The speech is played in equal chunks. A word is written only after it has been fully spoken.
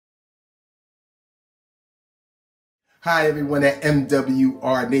Hi everyone at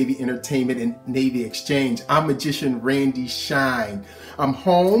MWR Navy Entertainment and Navy Exchange. I'm magician Randy Shine. I'm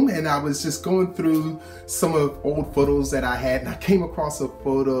home and I was just going through some of old photos that I had, and I came across a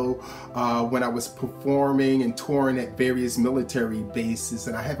photo when I was performing and touring at various military bases,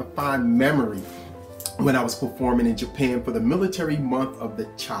 and I have a fond memory when I was performing in Japan for the Military Month of the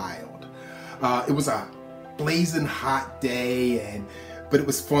Child. It was a blazing hot day, but it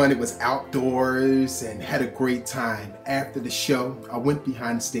was fun. It was outdoors and had a great time. After the show, I went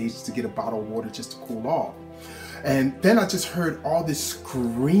behind stage to get a bottle of water just to cool off. And then I just heard all this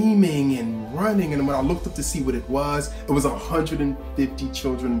screaming and running, and when I looked up to see what it was 150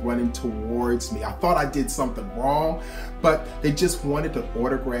 children running towards me. I thought I did something wrong, but they just wanted to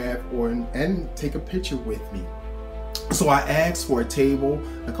autograph and take a picture with me. So I asked for a table,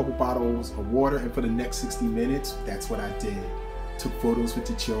 a couple bottles of water, and for the next 60 minutes, that's what I did. Took photos with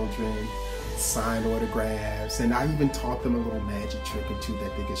the children, signed autographs, and I even taught them a little magic trick or two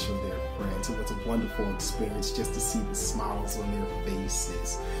that they could show their friends. It was a wonderful experience just to see the smiles on their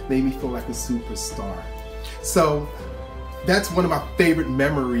faces. Made me feel like a superstar. So that's one of my favorite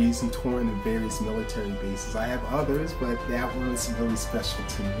memories in touring the various military bases. I have others, but that one's really special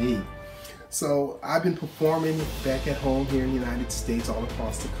to me. So I've been performing back at home here in the United States, all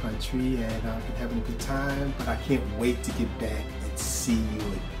across the country, and I've been having a good time, but I can't wait to get back and see you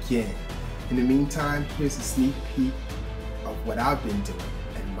again. In the meantime, here's a sneak peek of what I've been doing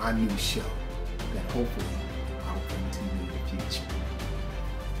and my new show that hopefully I'll bring to you in the future.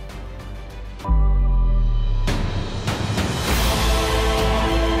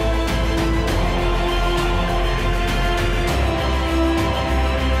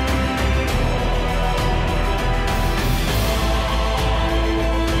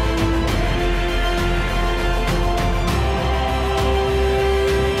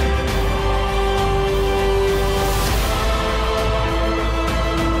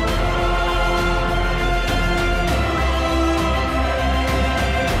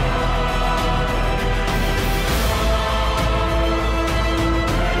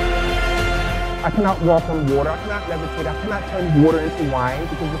 I cannot walk on water, I cannot levitate, I cannot turn water into wine,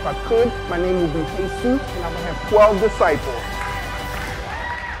 because if I could, my name would be Jesus, and I would have 12 disciples.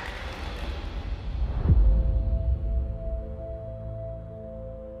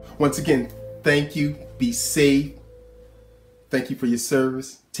 Once again, thank you, be safe, thank you for your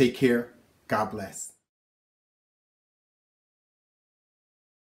service, take care, God bless.